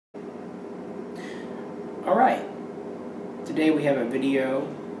Alright, today we have a video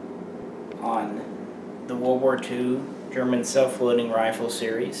on the World War II German self-loading rifle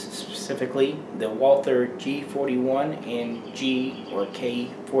series, specifically the Walther G41 and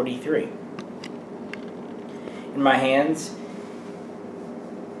K43. In my hands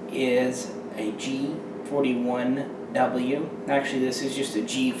is a G41W. Actually, this is just a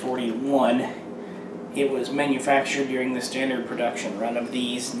G41. It was manufactured during the standard production run of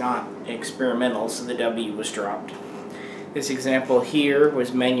these, not experimental, so the W was dropped. This example here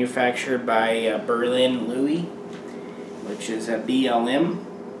was manufactured by Berlin Louis, which is a BLM,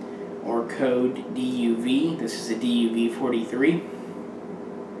 or code DUV. This is a DUV-43.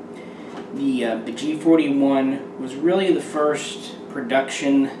 The G41 was really the first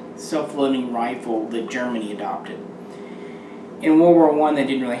production self-loading rifle that Germany adopted. In World War I, they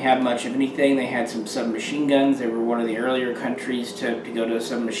didn't really have much of anything. They had some submachine guns. They were one of the earlier countries to go to a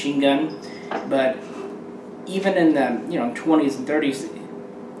submachine gun. But even in the 20s and 30s,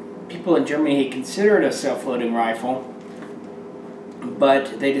 people in Germany had considered a self-loading rifle,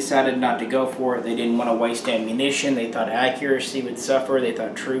 but they decided not to go for it. They didn't want to waste ammunition. They thought accuracy would suffer. They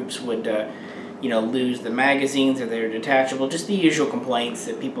thought troops would lose the magazines if they were detachable. Just the usual complaints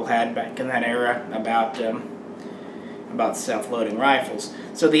that people had back in that era about self-loading rifles.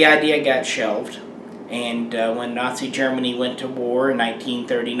 So the idea got shelved, and when Nazi Germany went to war in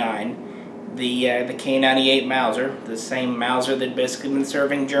 1939, the K98 Mauser, the same Mauser that had basically been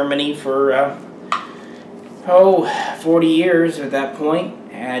serving Germany for 40 years at that point,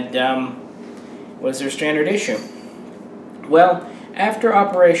 was their standard issue. Well, after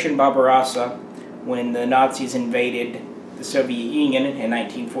Operation Barbarossa, when the Nazis invaded the Soviet Union in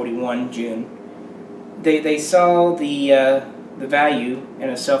 1941 June, they saw the value in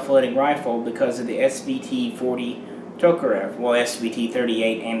a self-loading rifle because of the SVT-40 Tokarev, well,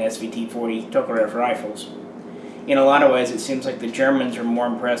 SVT-38 and SVT-40 Tokarev rifles. In a lot of ways, it seems like the Germans are more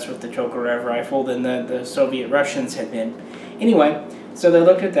impressed with the Tokarev rifle than the Soviet Russians had been. Anyway, so they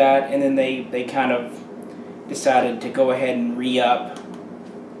looked at that, and then they kind of decided to go ahead and re-up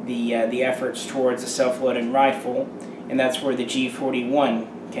the efforts towards a self-loading rifle, and that's where the G41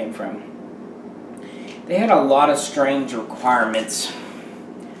 came from. They had a lot of strange requirements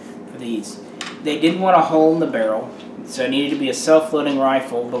for these. They didn't want a hole in the barrel, so it needed to be a self-loading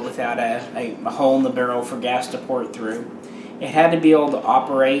rifle, but without a hole in the barrel for gas to pour through. It had to be able to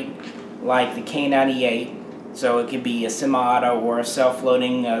operate like the K98, so it could be a semi-auto or a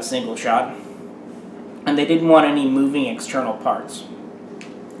self-loading single shot. And they didn't want any moving external parts.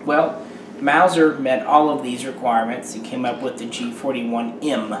 Well, Mauser met all of these requirements and came up with the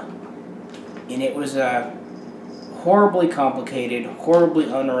G41M. And it was a horribly complicated,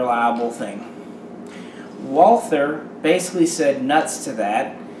 horribly unreliable thing. Walther basically said nuts to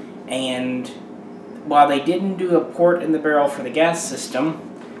that, and while they didn't do a port in the barrel for the gas system,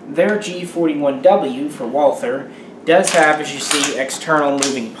 their G41W for Walther does have, as you see, external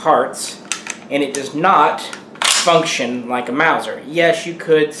moving parts, and it does not function like a Mauser. Yes, you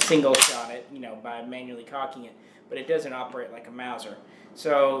could single shot it, by manually cocking it, but it doesn't operate like a Mauser.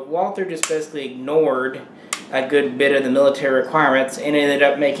 So Walther just basically ignored a good bit of the military requirements and ended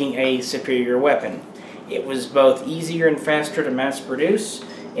up making a superior weapon. It was both easier and faster to mass produce,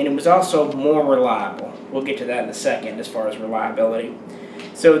 and it was also more reliable. We'll get to that in a second as far as reliability.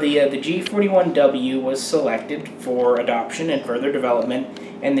 So the G41W was selected for adoption and further development,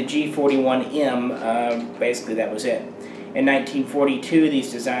 and the G41M, basically that was it. In 1942,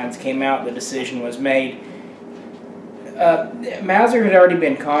 these designs came out, the decision was made. Mauser had already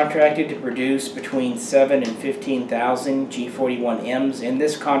been contracted to produce between 7,000 and 15,000 G41Ms, and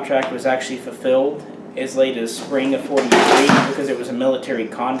this contract was actually fulfilled as late as spring of '43 because it was a military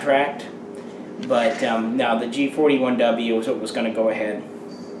contract. But now the G41W was what was going to go ahead.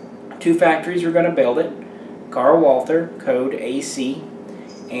 Two factories were going to build it: Karl Walther, code AC,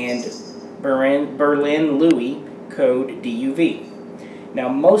 and Berlin Louis, code DUV. Now,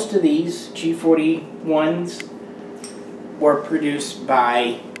 most of these G41s were produced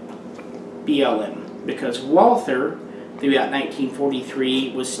by BLM because Walther, throughout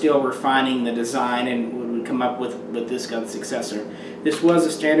 1943, was still refining the design and would come up with this gun's successor. This was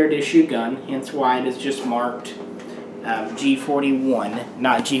a standard issue gun, hence why it is just marked G41,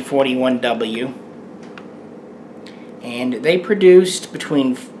 not G41W. And they produced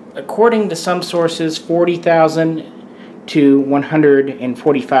between, according to some sources, 40,000 to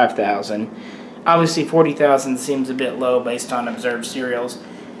 145,000. Obviously, 40,000 seems a bit low based on observed serials.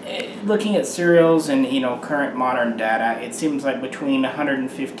 Looking at serials and current modern data, it seems like between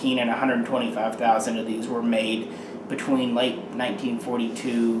 115 and 125,000 of these were made between late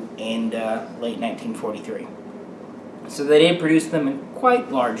 1942 and late 1943. So they did produce them in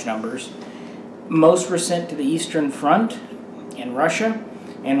quite large numbers. Most were sent to the Eastern Front in Russia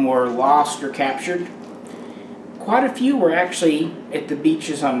and were lost or captured. Quite a few were actually at the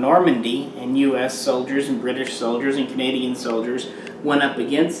beaches on Normandy, and U.S. soldiers and British soldiers and Canadian soldiers went up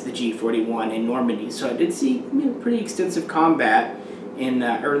against the G41 in Normandy. So I did see pretty extensive combat in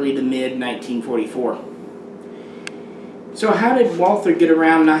early to mid 1944. So how did Walther get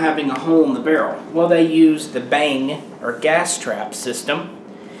around not having a hole in the barrel? Well, they used the bang or gas trap system.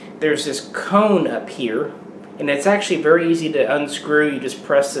 There's this cone up here, and it's actually very easy to unscrew. You just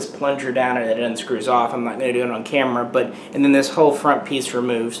press this plunger down and it unscrews off. I'm not going to do it on camera, and then this whole front piece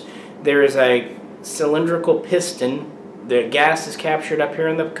removes. There is a cylindrical piston. The gas is captured up here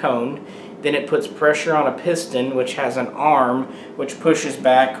in the cone. Then it puts pressure on a piston, which has an arm, which pushes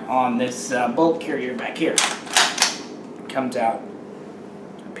back on this bolt carrier back here. It comes out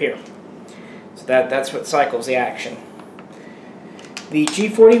up here. So that's what cycles the action. The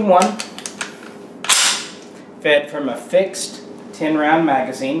G41 fed from a fixed 10-round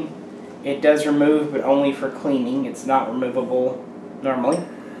magazine. It does remove, but only for cleaning. It's not removable normally.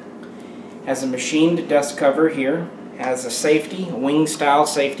 Has a machined dust cover here. Has a safety, a wing style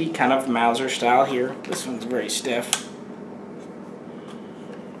safety, kind of Mauser style here. This one's very stiff.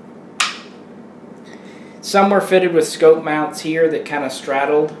 Some were fitted with scope mounts here that kind of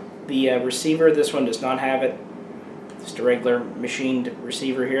straddled the receiver. This one does not have it. Just a regular machined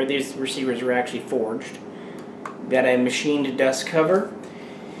receiver here. These receivers were actually forged. Got a machined dust cover.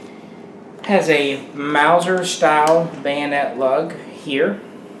 Has a Mauser style bayonet lug here.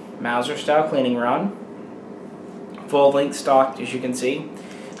 Mauser style cleaning rod. Full length stock, as you can see.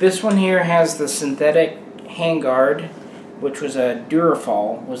 This one here has the synthetic handguard, which was a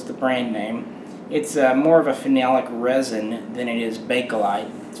Durafol, was the brand name. It's more of a phenolic resin than it is Bakelite.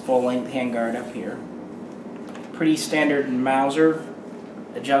 It's full length handguard up here. Pretty standard Mauser,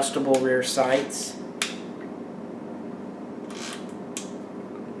 adjustable rear sights.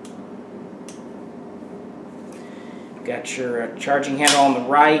 Got your charging handle on the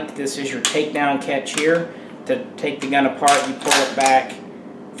right. This is your takedown catch here. To take the gun apart, you pull it back,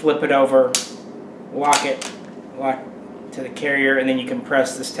 flip it over, lock to the carrier, and then you can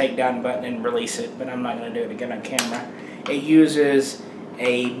press this takedown button and release it, but I'm not going to do it again on camera. It uses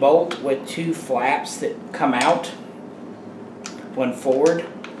a bolt with two flaps that come out, one forward.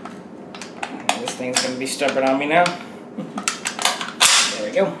 This thing's going to be stubborn on me now. There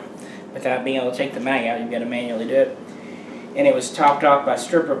we go. Without being able to take the mag out, you've got to manually do it. And it was topped off by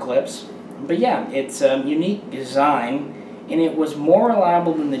stripper clips. But yeah, it's a unique design, and it was more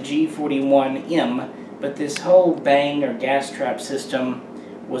reliable than the G41M, but this whole bang or gas trap system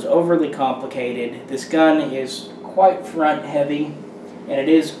was overly complicated. This gun is quite front heavy, and it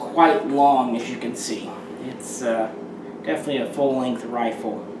is quite long, as you can see. It's definitely a full-length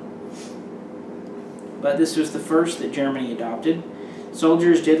rifle. But this was the first that Germany adopted.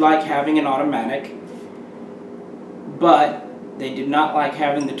 Soldiers did like having an automatic, but they did not like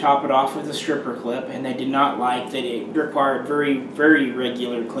having to top it off with a stripper clip, and they did not like that it required very, very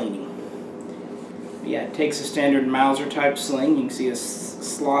regular cleaning. But yeah, it takes a standard Mauser type sling. You can see a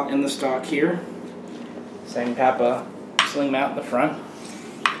slot in the stock here. Same type of sling mount in the front.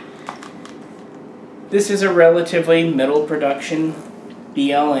 This is a relatively middle production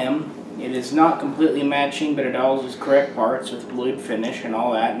BLM. It is not completely matching, but it all is correct parts with blued finish and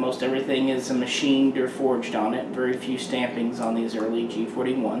all that. Most everything is machined or forged on it. Very few stampings on these early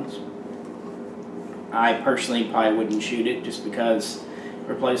G41s. I personally probably wouldn't shoot it just because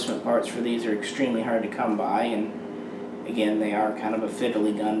replacement parts for these are extremely hard to come by, and again, they are kind of a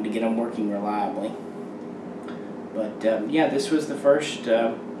fiddly gun to get them working reliably. But yeah, this was the first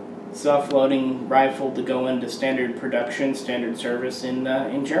self-loading rifle to go into standard production, standard service in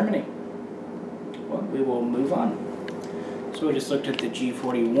Germany. Well, we will move on. So we just looked at the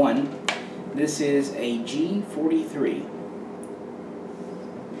G41. This is a G43.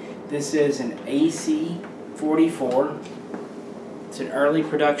 This is an AC-44. It's an early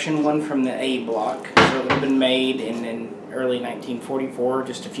production one from the A block. So it would have been made in early 1944,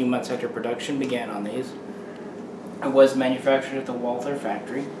 just a few months after production began on these. It was manufactured at the Walther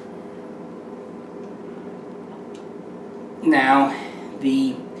factory. Now,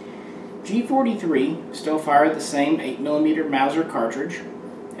 the G43 still fired the same 8mm Mauser cartridge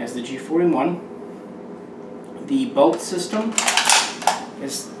as the G41. The bolt system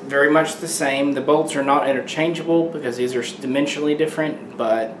is very much the same. The bolts are not interchangeable because these are dimensionally different,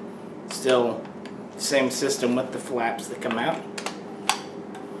 but still the same system with the flaps that come out.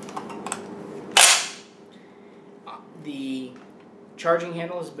 charging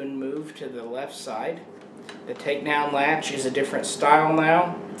handle has been moved to the left side. The takedown latch is a different style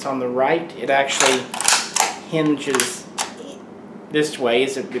now. It's on the right. It actually hinges this way,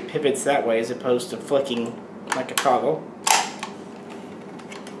 as it pivots that way, as opposed to flicking like a toggle.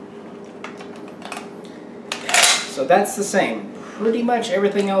 So that's the same. Pretty much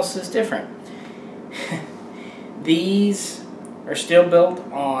everything else is different. These are still built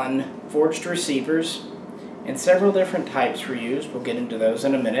on forged receivers, and several different types were used. We'll get into those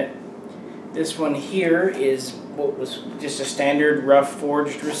in a minute. This one here is what was just a standard rough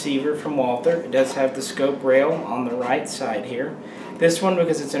forged receiver from Walther. It does have the scope rail on the right side here. This one,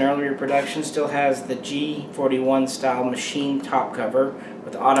 because it's an earlier production, still has the G41 style machine top cover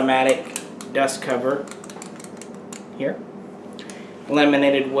with automatic dust cover here.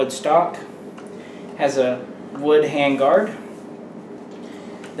 Laminated wood stock. Has a wood handguard.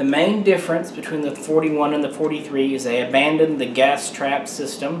 The main difference between the 41 and the 43 is they abandoned the gas trap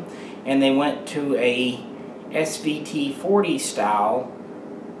system and they went to a SVT-40 style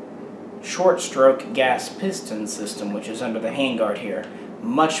short stroke gas piston system, which is under the handguard here.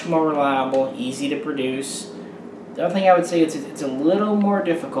 Much more reliable, easy to produce. The other thing I would say is it's a little more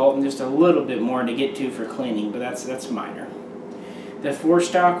difficult and just a little bit more to get to for cleaning, but that's minor. The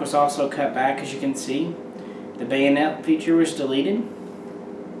forestock was also cut back, as you can see. The bayonet feature was deleted.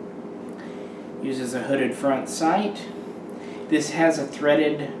 Uses a hooded front sight. This has a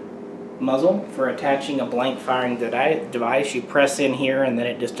threaded muzzle for attaching a blank firing device. You press in here and then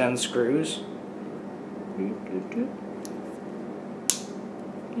it just unscrews.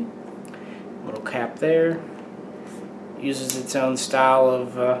 Little cap there. Uses its own style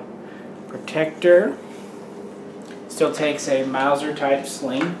of protector. Still takes a Mauser type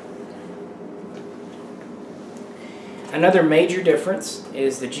sling. Another major difference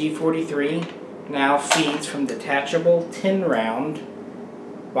is the G43 now feeds from detachable 10-round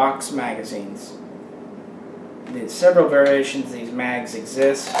box magazines. There's several variations of these mags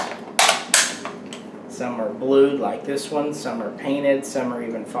exist. Some are blued like this one, some are painted, some are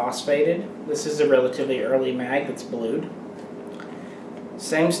even phosphated. This is a relatively early mag that's blued.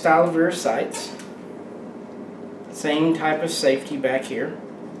 Same style of rear sights. Same type of safety back here.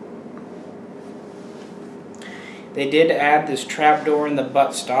 They did add this trap door in the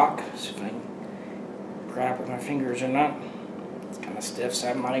buttstock. See if I can grab with my fingers or not. It's kind of stiff, so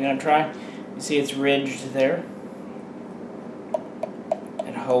I'm not even going to try. You see it's ridged there.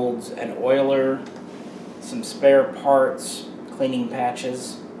 It holds an oiler, some spare parts, cleaning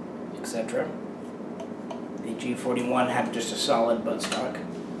patches, etc. The G41 had just a solid buttstock.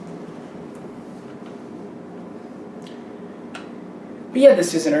 But yeah,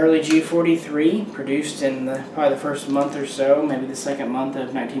 this is an early G43, produced in probably the first month or so, maybe the second month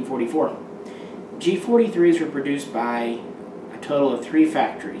of 1944. G43s were produced by a total of 3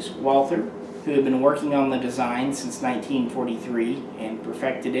 factories. Walther, who had been working on the design since 1943 and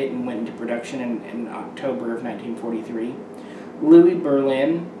perfected it and went into production in October of 1943. Louis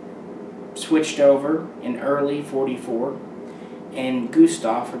Berlin switched over in early 44, and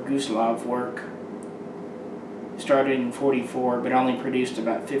Gustav work started in 44, but only produced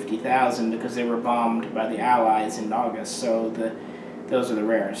about 50,000 because they were bombed by the Allies in August, so those are the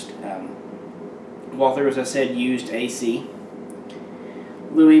rarest. Walther, as I said, used AC.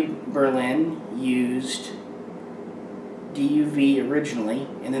 Louis Berlin used DUV originally,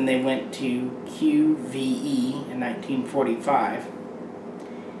 and then they went to QVE in 1945,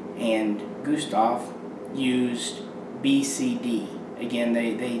 and Gustav used BCD. Again,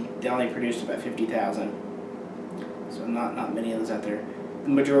 they only produced about 50,000. So not many of those out there. The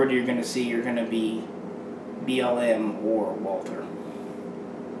majority you're going to see are going to be BLM or Walther.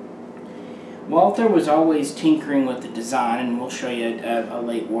 Walther was always tinkering with the design, and we'll show you a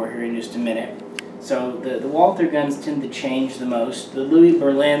late war here in just a minute. So the Walther guns tend to change the most. The Louis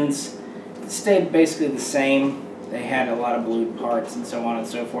Berlins stayed basically the same. They had a lot of blued parts and so on and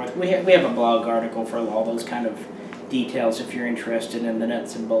so forth. We have a blog article for all those kind of details if you're interested in the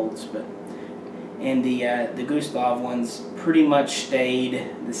nuts and bolts, and the Gustav ones pretty much stayed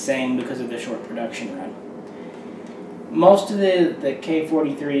the same because of the short production run. Most of the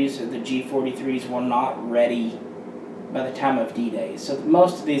K43s or the G43s were not ready by the time of D-Day. So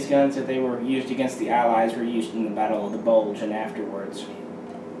most of these guns that they were used against the Allies were used in the Battle of the Bulge and afterwards.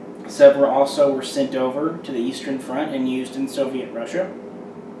 Several also were sent over to the Eastern Front and used in Soviet Russia.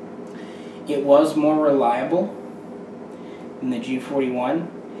 It was more reliable than the G41,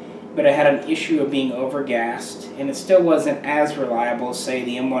 but it had an issue of being overgassed, and it still wasn't as reliable as, say,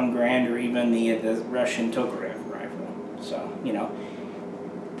 the M1 Garand or even the Russian Tokarev rifle. So, you know,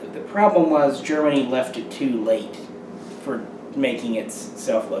 the problem was Germany left it too late for making its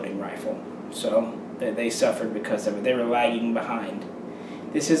self-loading rifle. So they suffered because of it. They were lagging behind.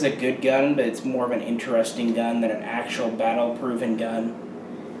 This is a good gun, but it's more of an interesting gun than an actual battle-proven gun.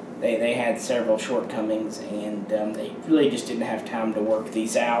 They had several shortcomings, and they really just didn't have time to work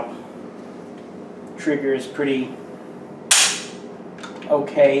these out. Trigger is pretty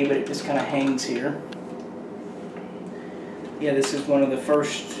okay, but it just kind of hangs here. Yeah, this is one of the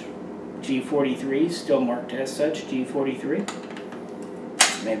first G43s, still marked as such,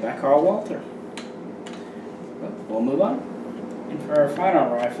 G43, made by Carl Walther. But we'll move on. And for our final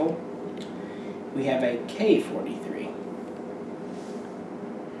rifle, we have a K43.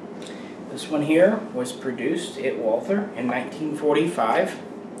 This one here was produced at Walther in 1945.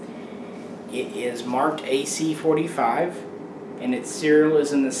 It is marked AC45, and its serial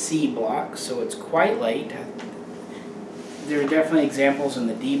is in the C block, so it's quite late. There are definitely examples in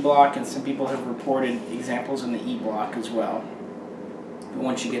the D block, and some people have reported examples in the E block as well. But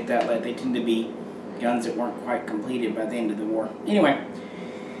once you get that late, they tend to be guns that weren't quite completed by the end of the war. Anyway,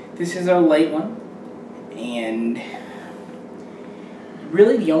 this is a late one, and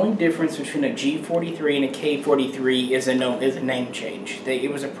really the only difference between a G43 and a K43 is a name change.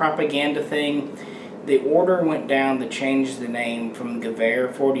 It was a propaganda thing. The order went down to change the name from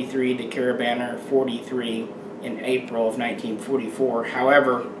Gewehr 43 to Carabiner 43 in April of 1944.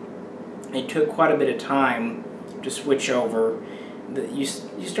 However, it took quite a bit of time to switch over. You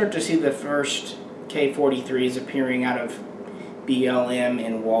start to see the first K43s appearing out of BLM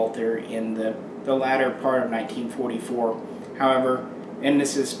and Walther in the latter part of 1944. However, and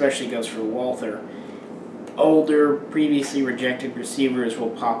this especially goes for Walther, older, previously rejected receivers will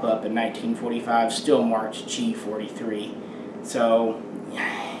pop up in 1945, still marked G43. So,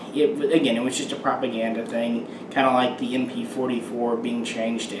 again, it was just a propaganda thing, kind of like the MP44 being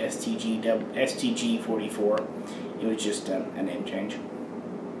changed to STG44. It was just a name change.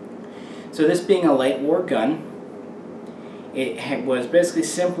 So this being a late war gun, it was basically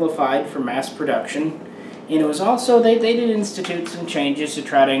simplified for mass production, and it was also, they did institute some changes to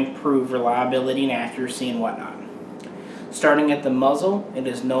try to improve reliability and accuracy and whatnot. Starting at the muzzle, it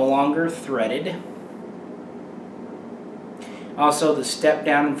is no longer threaded. Also, the step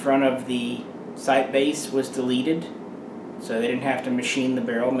down in front of the sight base was deleted, so they didn't have to machine the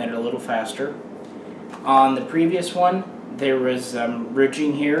barrel, made it a little faster. On the previous one, there was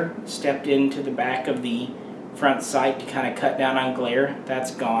ridging here, stepped into the back of the front sight to kind of cut down on glare.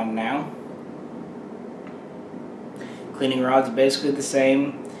 That's gone now. Cleaning rod's basically the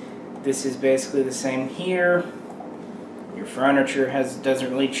same. This is basically the same here. Your furniture doesn't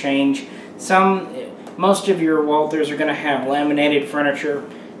really change. Most of your Walthers are going to have laminated furniture.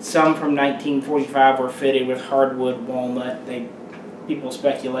 Some from 1945 were fitted with hardwood walnut. People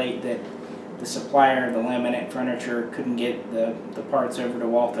speculate that the supplier of the laminate furniture couldn't get the parts over to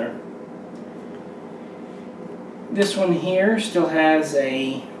Walther. This one here still has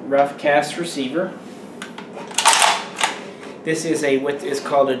a rough cast receiver. This is what is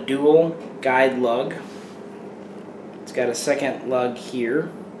called a dual guide lug. It's got a second lug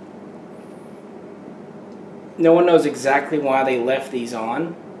here. No one knows exactly why they left these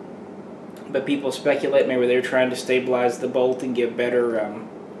on, but people speculate maybe they're trying to stabilize the bolt and give better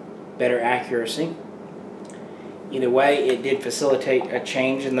accuracy. Either way, it did facilitate a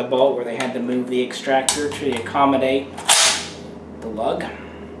change in the bolt where they had to move the extractor to accommodate the lug.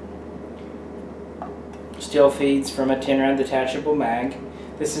 Still feeds from a 10-round detachable mag.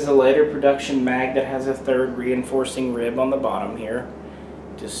 This is a later production mag that has a third reinforcing rib on the bottom here.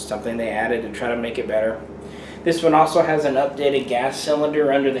 Just something they added to try to make it better. This one also has an updated gas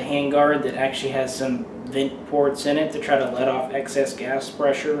cylinder under the handguard that actually has some vent ports in it to try to let off excess gas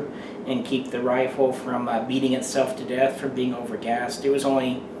pressure and keep the rifle from beating itself to death from being overgassed. It was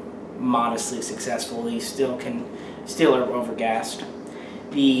only modestly successful. These still are overgassed.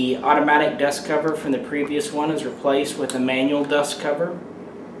 The automatic dust cover from the previous one is replaced with a manual dust cover.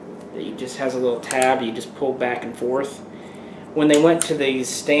 It just has a little tab you just pull back and forth. When they went to these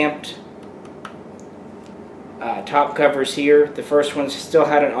stamped top covers here, the first one still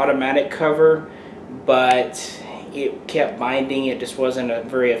had an automatic cover, but it kept binding. It just wasn't a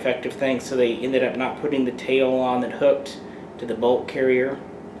very effective thing, so they ended up not putting the tail on that hooked to the bolt carrier.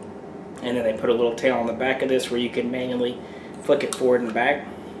 And then they put a little tail on the back of this where you can manually flick it forward and back.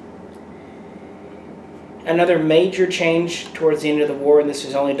 Another major change towards the end of the war, and this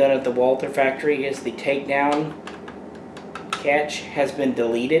is only done at the Walther factory, is the takedown catch has been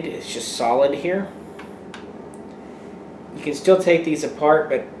deleted. It's just solid here. You can still take these apart,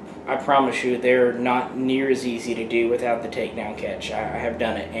 but I promise you, they're not near as easy to do without the takedown catch. I have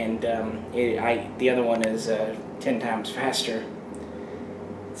done it, and the other one is 10 times faster.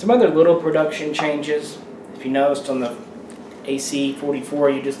 Some other little production changes. If you noticed on the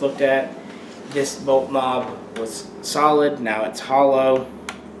AC44 you just looked at, this bolt knob was solid, now it's hollow.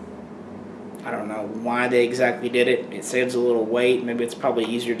 I don't know why they exactly did it. It saves a little weight. Maybe it's probably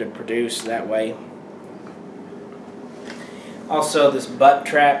easier to produce that way. Also, this butt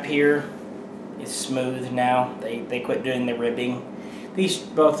trap here is smooth now. They quit doing the ribbing.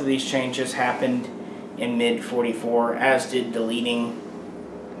 Both of these changes happened in mid-44, as did deleting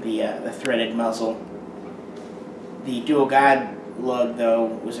the threaded muzzle. The dual guide lug, though,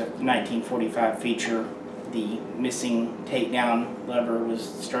 was a 1945 feature. The missing takedown lever was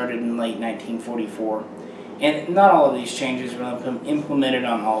started in late 1944. And not all of these changes were implemented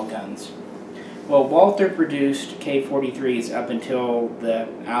on all guns. Well, Walther produced K43s up until the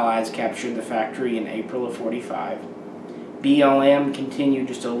Allies captured the factory in April of '45. BLM continued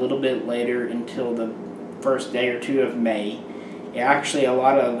just a little bit later until the first day or two of May. Actually, a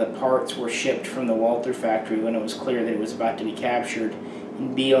lot of the parts were shipped from the Walther factory when it was clear that it was about to be captured,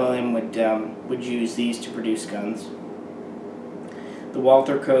 and BLM would use these to produce guns. The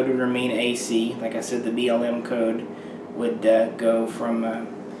Walther code would remain AC. Like I said, the BLM code would go from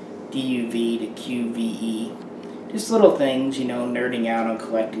DUV to QVE. Just little things, you know, nerding out on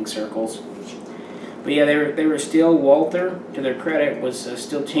collecting circles. But yeah, they were still, Walther, to their credit, was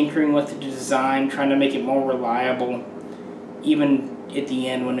still tinkering with the design, trying to make it more reliable, even at the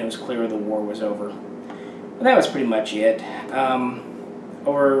end when it was clear the war was over. But that was pretty much it.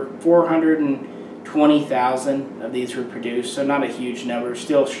 Over 420,000 of these were produced, so not a huge number,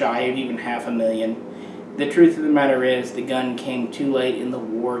 still shy of even 500,000. The truth of the matter is, the gun came too late in the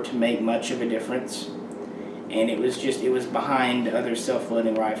war to make much of a difference, and it was behind other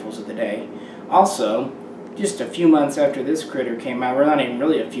self-loading rifles of the day. Also, just a few months after this critter came out, or not even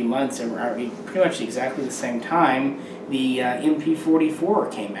really a few months, pretty much exactly the same time, the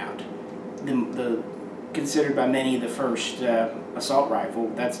MP44 came out. The considered by many the first assault rifle.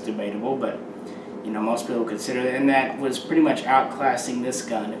 That's debatable, but you know, most people consider that, and that was pretty much outclassing this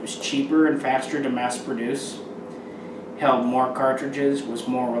gun. It was cheaper and faster to mass produce, held more cartridges, was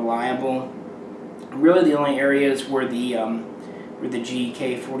more reliable. Really, the only areas where the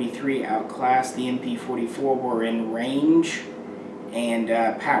GK43 outclassed the MP44 were in range and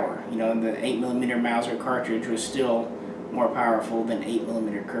power. You know, the 8mm Mauser cartridge was still more powerful than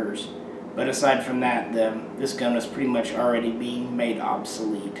 8mm Kurz. But aside from that, this gun was pretty much already being made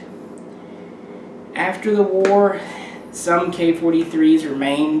obsolete. After the war, some K43s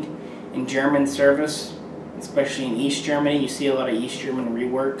remained in German service, especially in East Germany. You see a lot of East German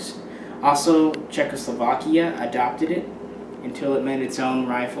reworks. Also, Czechoslovakia adopted it until it made its own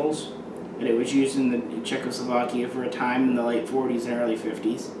rifles. But it was used in Czechoslovakia for a time in the late 40s and early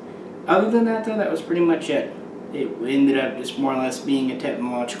 50s. Other than that, though, that was pretty much it. It ended up just more or less being a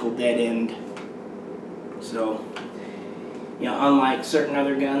technological dead end. So, you know, unlike certain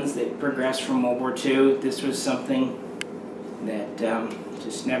other guns that progressed from World War II, this was something that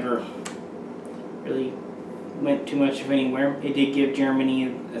just never really went too much of anywhere. It did give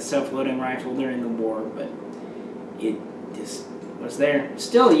Germany a self-loading rifle during the war, but it just was there.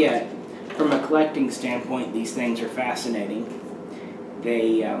 Still yet, from a collecting standpoint, these things are fascinating.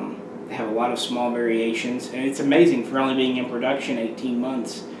 They have a lot of small variations, and it's amazing for only being in production 18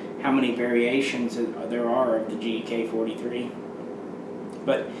 months how many variations there are of the GK43.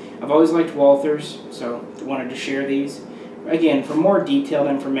 But I've always liked Walthers, so I wanted to share these. Again, for more detailed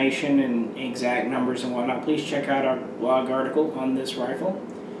information and exact numbers and whatnot, please check out our blog article on this rifle.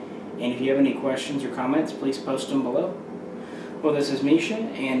 And if you have any questions or comments, please post them below. Well, this is Misha,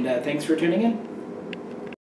 and thanks for tuning in.